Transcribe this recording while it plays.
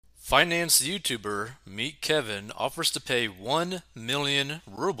Finance YouTuber Meet Kevin offers to pay 1 million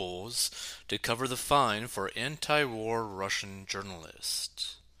rubles to cover the fine for anti-war Russian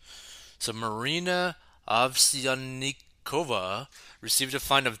journalist. So Marina Ovsyannikova received a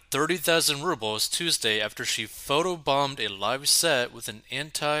fine of 30,000 rubles Tuesday after she photobombed a live set with an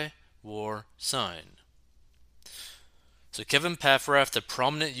anti-war sign. So Kevin Paffrath, the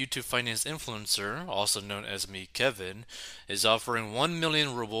prominent YouTube finance influencer, also known as Meet Kevin, is offering 1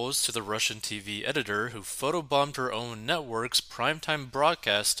 million rubles to the Russian TV editor who photobombed her own network's primetime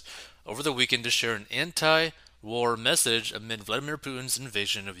broadcast over the weekend to share an anti-war message amid Vladimir Putin's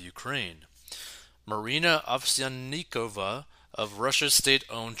invasion of Ukraine. Marina Ovsyannikova of Russia's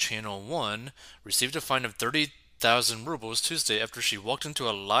state-owned Channel 1 received a fine of 30,000 rubles Tuesday after she walked into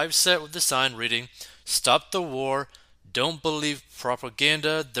a live set with a sign reading, "Stop the war. Don't believe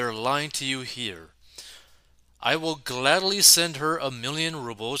propaganda. They're lying to you here." I will gladly send her 1 million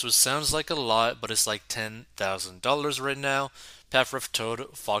rubles, which sounds like a lot, but it's like $10,000 right now, Paffrath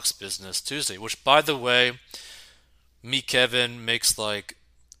told Fox Business Tuesday, which, by the way, me, Kevin, makes like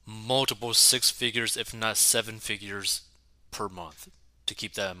multiple six figures, if not seven figures per month, to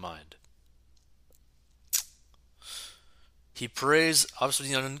keep that in mind. He praised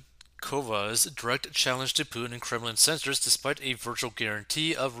Ovsyanikova's direct challenge to Putin and Kremlin censors despite a virtual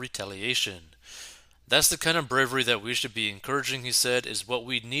guarantee of retaliation. "That's the kind of bravery that we should be encouraging," he said, "is what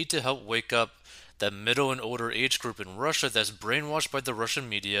we need to help wake up that middle and older age group in Russia that's brainwashed by the Russian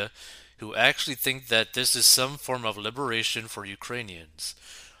media who actually think that this is some form of liberation for Ukrainians.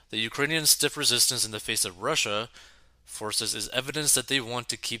 The Ukrainian stiff resistance in the face of Russia forces is evidence that they want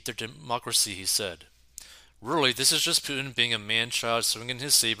to keep their democracy," he said. "Really, this is just Putin being a man-child swinging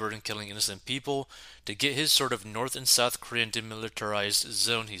his saber and killing innocent people to get his sort of North and South Korean demilitarized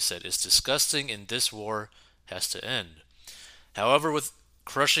zone," he said. "It's disgusting and this war has to end." However, with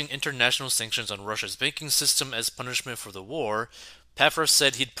crushing international sanctions on Russia's banking system as punishment for the war, Paffrath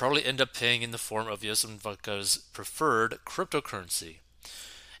said he'd probably end up paying in the form of Yasnovka's preferred cryptocurrency.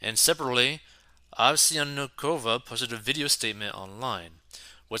 And separately, Ovsyannikova posted a video statement online.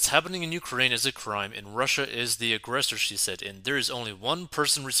 "What's happening in Ukraine is a crime, and Russia is the aggressor," she said, "and there is only one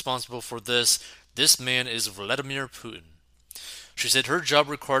person responsible for this. This man is Vladimir Putin." She said her job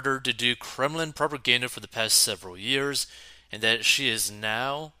required her to do Kremlin propaganda for the past several years, and that she is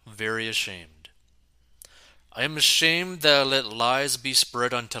now very ashamed. "I am ashamed that I let lies be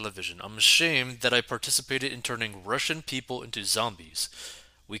spread on television. I'm ashamed that I participated in turning Russian people into zombies.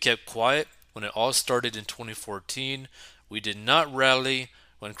 We kept quiet when it all started in 2014. We did not rally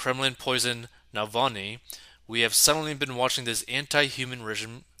when Kremlin poisoned Navalny. We have suddenly been watching this anti-human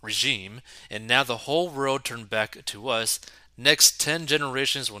regime, and now the whole world turned back to us. Next 10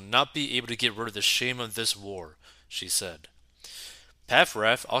 generations will not be able to get rid of the shame of this war," she said.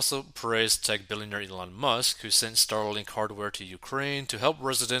 Paffrath also praised tech billionaire Elon Musk, who sent Starlink hardware to Ukraine to help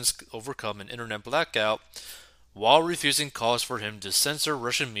residents overcome an internet blackout, while refusing calls for him to censor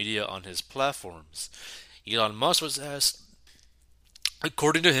Russian media on his platforms. Elon Musk was asked,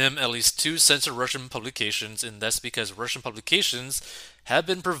 according to him, at least two censor Russian publications, and that's because Russian publications have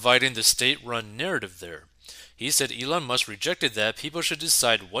been providing the state-run narrative there. He said Elon Musk rejected that. People should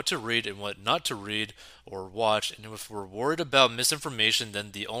decide what to read and what not to read or watch, and if we're worried about misinformation,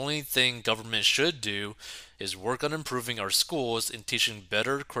 then the only thing government should do is work on improving our schools and teaching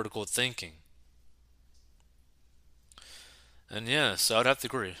better critical thinking. And yeah, so I'd have to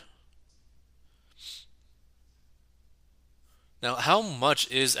agree. Now, how much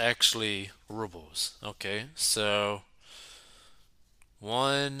is actually rubles? Okay, so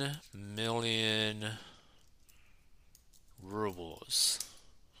 1 million rubles.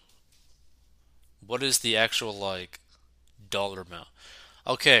 What is the actual, like, dollar amount?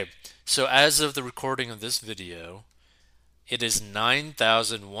 Okay, so as of the recording of this video, it is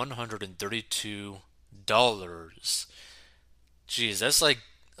 $9,132. Jeez, that's like,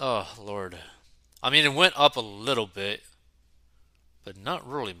 oh, Lord. I mean, it went up a little bit, but not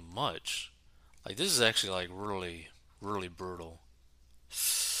really much. Like, this is actually, like, really, really brutal.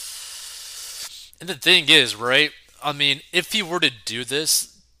 And the thing is, right? I mean, if he were to do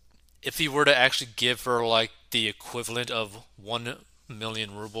this, if he were to actually give her, like, the equivalent of 1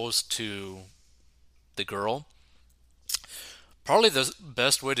 million rubles to the girl, probably the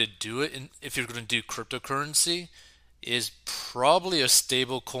best way to do it, if you're going to do cryptocurrency, is probably a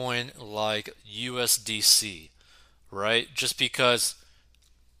stable coin like USDC, right? Just because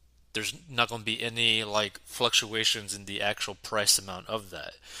there's not going to be any like fluctuations in the actual price amount of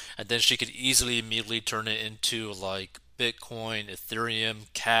that. And then she could easily immediately turn it into like Bitcoin, Ethereum,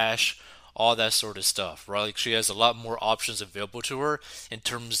 Cash, all that sort of stuff, right? Like she has a lot more options available to her in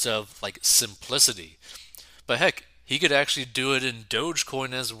terms of like simplicity. But heck, he could actually do it in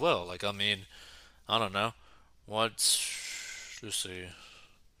Dogecoin as well. Like I mean, I don't know. Let's see.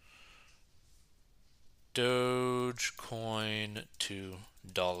 Dogecoin to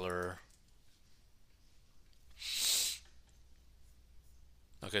dollar.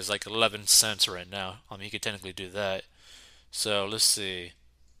 Okay, it's like 11 cents right now. I mean, he could technically do that. So let's see.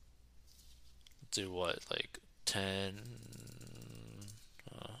 Do what? Like 10.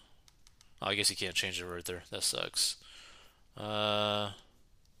 Oh, I guess you can't change it right there. That sucks. Uh,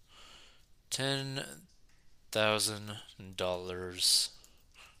 $10,000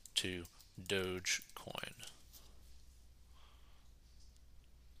 to Dogecoin.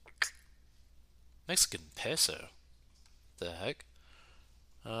 Mexican peso. The heck?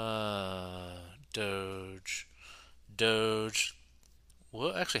 Uh, Doge. Doge. Will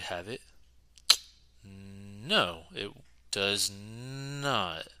it actually have it? No, it does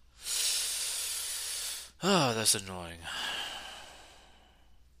not. Oh, that's annoying.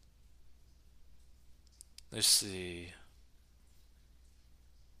 Let's see.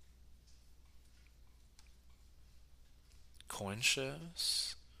 Coin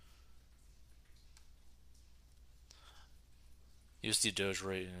shares? USD Doge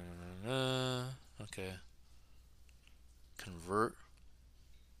rate. Okay. Convert.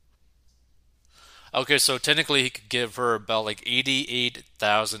 Okay, so technically he could give her about like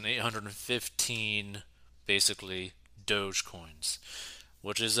 88,815 basically Doge coins,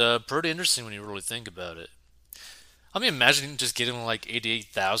 which is pretty interesting when you really think about it. I mean, imagine just getting like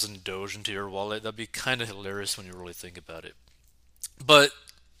 88,000 Doge into your wallet. That'd be kind of hilarious when you really think about it. But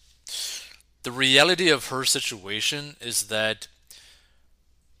the reality of her situation is that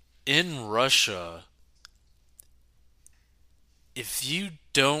in Russia, if you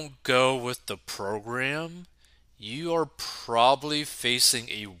don't go with the program, you are probably facing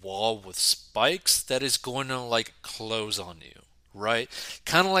a wall with spikes that is going to like close on you, right?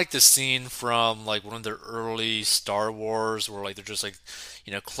 Kind of like the scene from like one of the early Star Wars where like they're just like,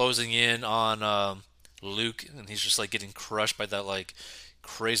 closing in on Luke and he's just like getting crushed by that like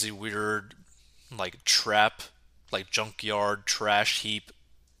crazy weird like trap, like junkyard trash heap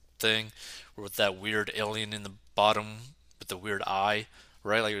thing with that weird alien in the bottom with the weird eye,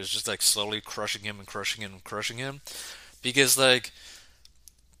 right? Like it was just like slowly crushing him and crushing him and crushing him. Because like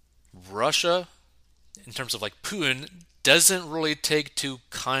Russia, in terms of like Putin, doesn't really take too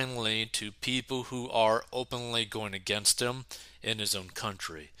kindly to people who are openly going against him in his own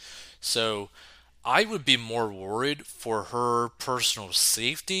country. So I would be more worried for her personal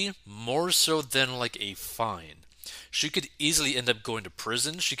safety more so than like a fine. She could easily end up going to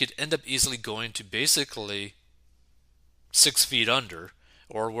prison. She could end up easily going to basically 6 feet under,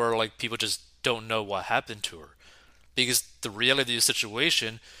 or where like people just don't know what happened to her. Because the reality of the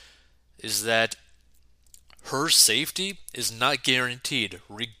situation is that her safety is not guaranteed,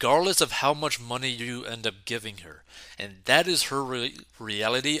 regardless of how much money you end up giving her. And that is her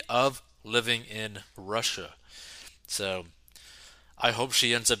reality of living in Russia. So I hope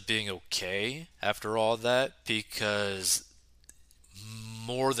she ends up being okay after all that because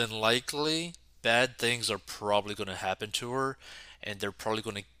more than likely bad things are probably going to happen to her and they're probably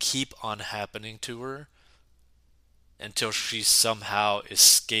going to keep on happening to her until she somehow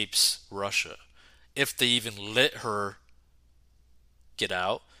escapes Russia. If they even let her get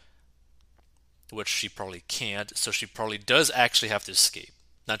out, which she probably can't, so she probably does actually have to escape.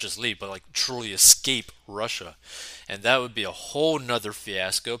 Not just leave, but like truly escape Russia. And that would be a whole nother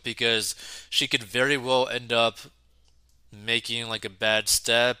fiasco because she could very well end up making like a bad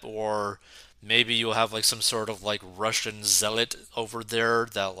step, or maybe you'll have like some sort of like Russian zealot over there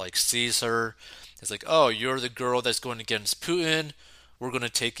that like sees her. It's like, oh, you're the girl that's going against Putin. We're going to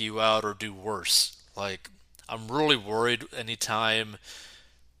take you out or do worse. Like, I'm really worried anytime.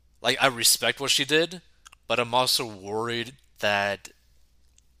 Like, I respect what she did, but I'm also worried that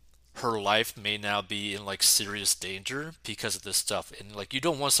her life may now be in like serious danger because of this stuff. And like, you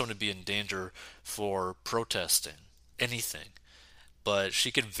don't want someone to be in danger for protesting anything, but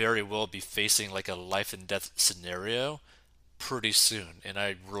she could very well be facing like a life and death scenario pretty soon, and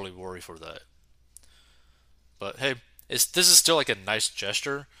I really worry for that. But hey, this is still like a nice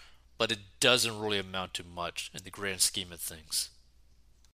gesture, but it doesn't really amount to much in the grand scheme of things.